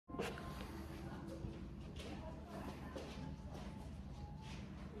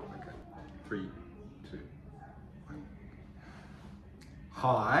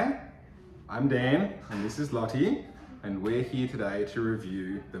Hi, I'm Dan and this is Lottie, and we're here today to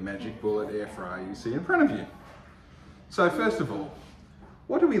review the Magic Bullet air fryer you see in front of you. So first of all,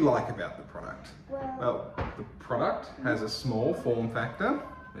 what do we like about the product? Well, the product has a small form factor.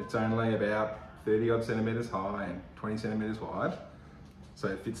 It's only about 30 odd centimeters high and 20 centimeters wide. So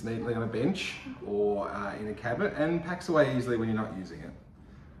it fits neatly on a bench or in a cabinet and packs away easily when you're not using it.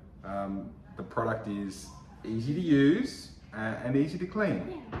 The product is easy to use and easy to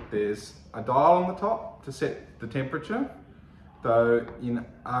clean. There's a dial on the top to set the temperature, though in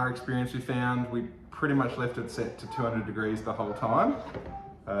our experience we found we pretty much left it set to 200 degrees the whole time.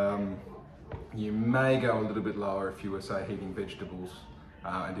 You may go a little bit lower if you were, say, heating vegetables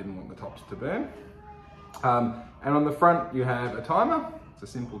and didn't want the tops to burn. And on the front you have a timer. It's a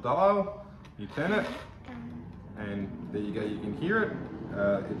simple dial. You turn it and there you go, you can hear it.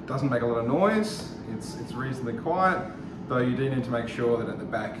 It doesn't make a lot of noise. It's reasonably quiet, though you do need to make sure that at the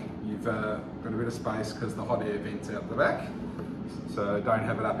back you've got a bit of space because the hot air vents out the back. So don't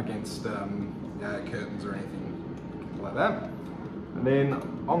have it up against curtains or anything like that. And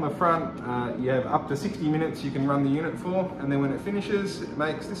then on the front you have up to 60 minutes you can run the unit for, and then when it finishes it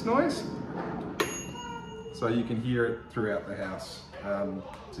makes this noise. So you can hear it throughout the house.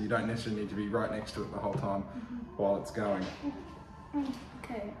 So you don't necessarily need to be right next to it the whole time while it's going.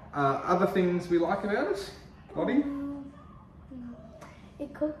 Okay. Other things we like about it, Lottie?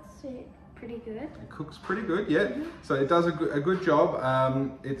 It cooks it pretty good. It cooks pretty good, yeah. So it does a good job.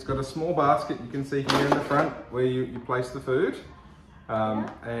 It's got a small basket you can see here in the front where you place the food.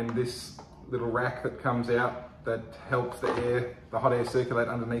 And this little rack that comes out that helps the hot air circulate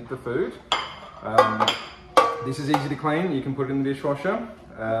underneath the food. This is easy to clean. You can put it in the dishwasher,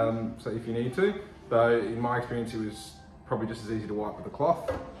 so if you need to. Though in my experience it was probably just as easy to wipe with a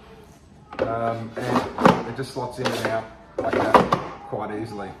cloth. And it just slots in and out like that quite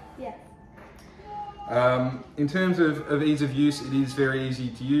easily. Yeah. In terms of ease of use, it is very easy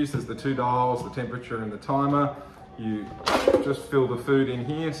to use. There's the two dials, the temperature and the timer. You just fill the food in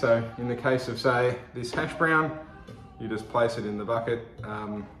here. So in the case of, say, this hash brown, you just place it in the bucket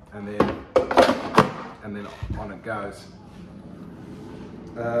and then on it goes.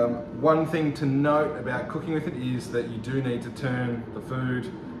 One thing to note about cooking with it is that you do need to turn the food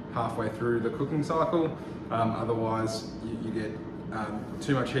halfway through the cooking cycle. Otherwise you get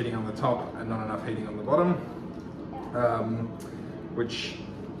too much heating on the top and not enough heating on the bottom, which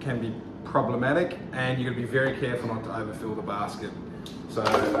can be problematic, and you've got to be very careful not to overfill the basket. So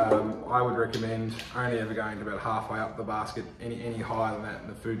I would recommend only ever going to about halfway up the basket. Any higher than that and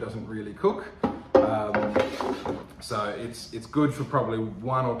the food doesn't really cook. So it's good for probably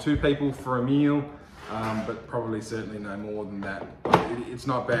 1 or 2 people for a meal, but probably certainly no more than that. But it's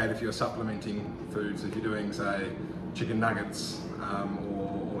not bad if you're supplementing foods. If you're doing, say, chicken nuggets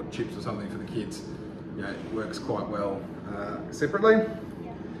or chips or something for the kids, it works quite well separately.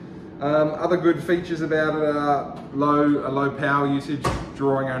 Other good features about it are a low power usage,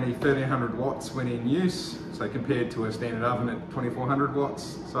 drawing only 1300 watts when in use. So compared to a standard oven at 2400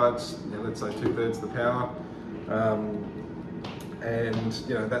 watts. So it's, let's say 2/3 the power. And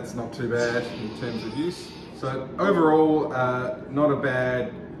that's not too bad in terms of use. So overall, not a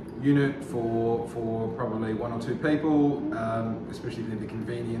bad unit for probably 1 or 2 people, especially in the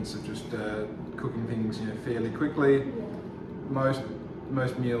convenience of just cooking things fairly quickly.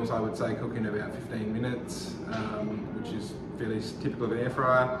 Most meals I would say cook in about 15 minutes, which is fairly typical of an air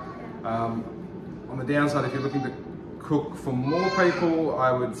fryer. On the downside, if you're looking to cook for more people,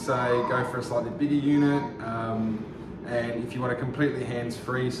 I would say go for a slightly bigger unit. And if you want a completely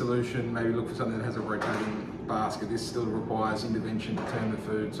hands-free solution, maybe look for something that has a rotating basket. This still requires intervention to turn the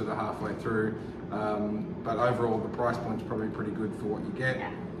food sort of halfway through. But overall, the price point's probably pretty good for what you get.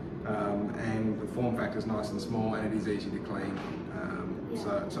 And the form factor is nice and small, and it is easy to clean.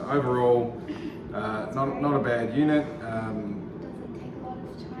 So overall, not a bad unit.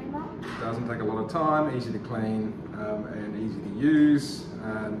 Doesn't take a lot of time, easy to clean and easy to use.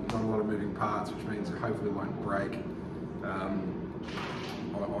 Not a lot of moving parts, which means it hopefully won't break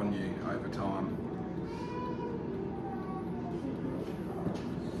on you over time.